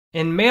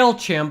In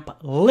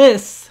MailChimp,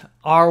 lists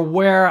are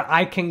where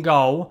I can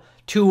go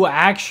to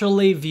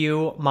actually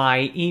view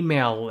my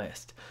email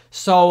list.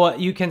 So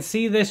you can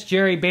see this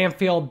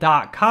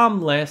jerrybanfield.com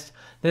list.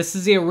 This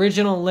is the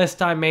original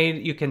list I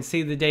made. You can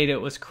see the date it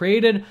was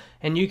created,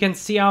 and you can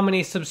see how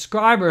many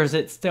subscribers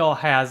it still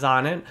has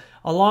on it,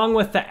 along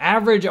with the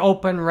average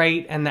open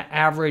rate and the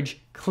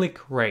average click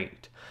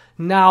rate.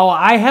 Now,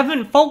 I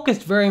haven't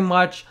focused very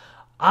much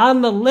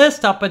on the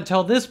list up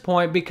until this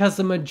point because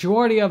the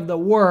majority of the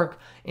work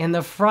in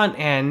the front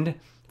end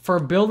for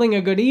building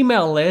a good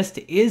email list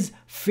is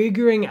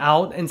figuring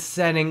out and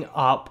setting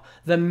up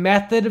the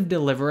method of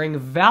delivering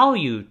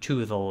value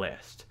to the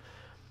list.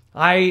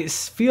 I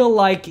feel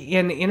like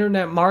in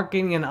internet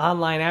marketing and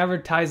online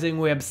advertising,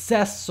 we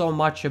obsess so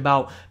much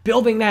about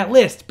building that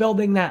list,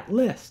 building that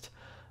list.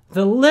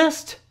 The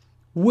list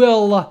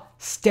will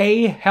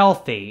stay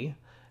healthy,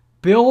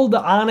 build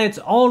on its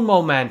own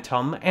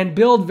momentum, and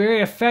build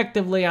very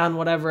effectively on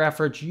whatever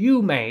efforts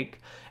you make,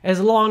 as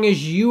long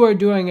as you are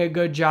doing a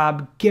good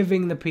job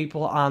giving the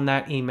people on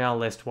that email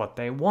list what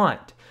they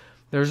want.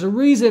 There's a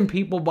reason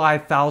people buy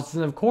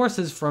thousands of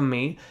courses from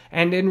me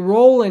and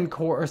enroll in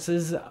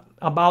courses,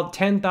 about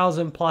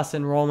 10,000 plus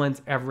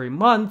enrollments every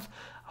month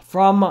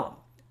from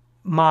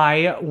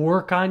my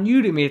work on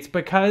Udemy. It's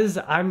because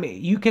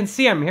you can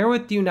see I'm here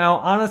with you now,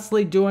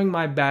 honestly doing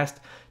my best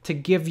to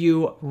give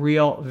you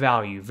real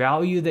value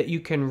that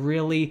you can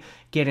really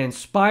get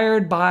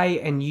inspired by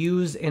and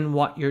use in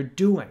what you're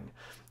doing.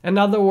 In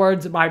other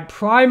words, my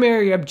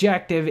primary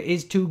objective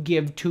is to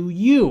give to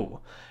you,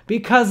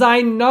 because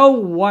I know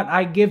what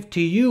I give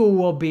to you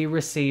will be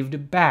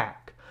received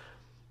back.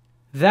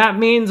 That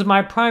means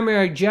my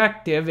primary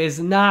objective is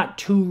not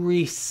to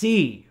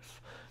receive.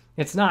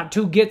 It's not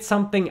to get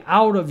something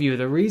out of you.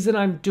 The reason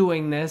I'm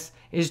doing this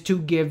is to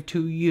give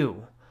to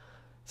you.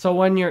 So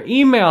when your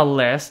email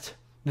list,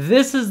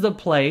 this is the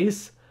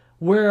place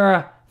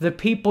where the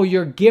people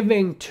you're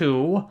giving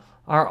to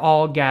are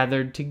all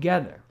gathered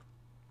together.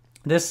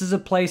 This is a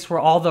place where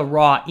all the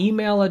raw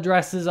email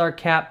addresses are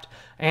kept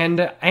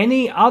and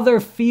any other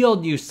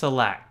field you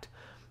select.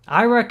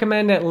 I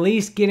recommend at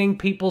least getting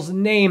people's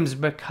names,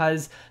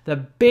 because the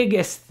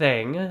biggest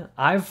thing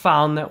I've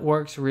found that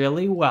works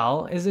really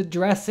well is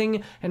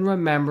addressing and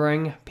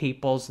remembering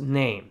people's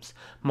names.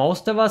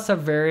 Most of us are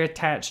very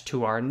attached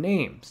to our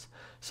names.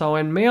 So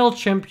in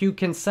MailChimp, you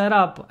can set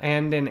up,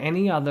 and in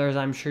any others,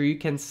 I'm sure you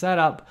can set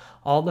up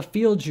all the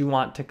fields you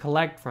want to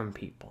collect from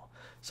people.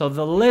 So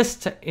the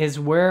list is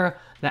where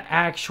the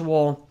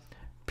actual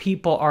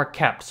people are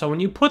kept. So when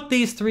you put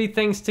these three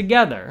things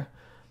together,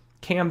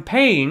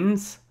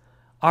 campaigns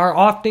are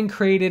often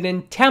created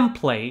in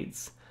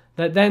templates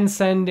that then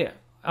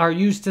are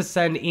used to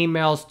send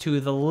emails to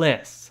the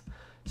list.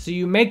 So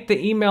you make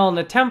the email in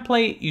the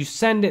template, you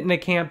send it in a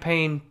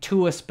campaign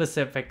to a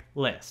specific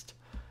list.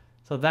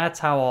 So that's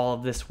how all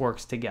of this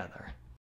works together.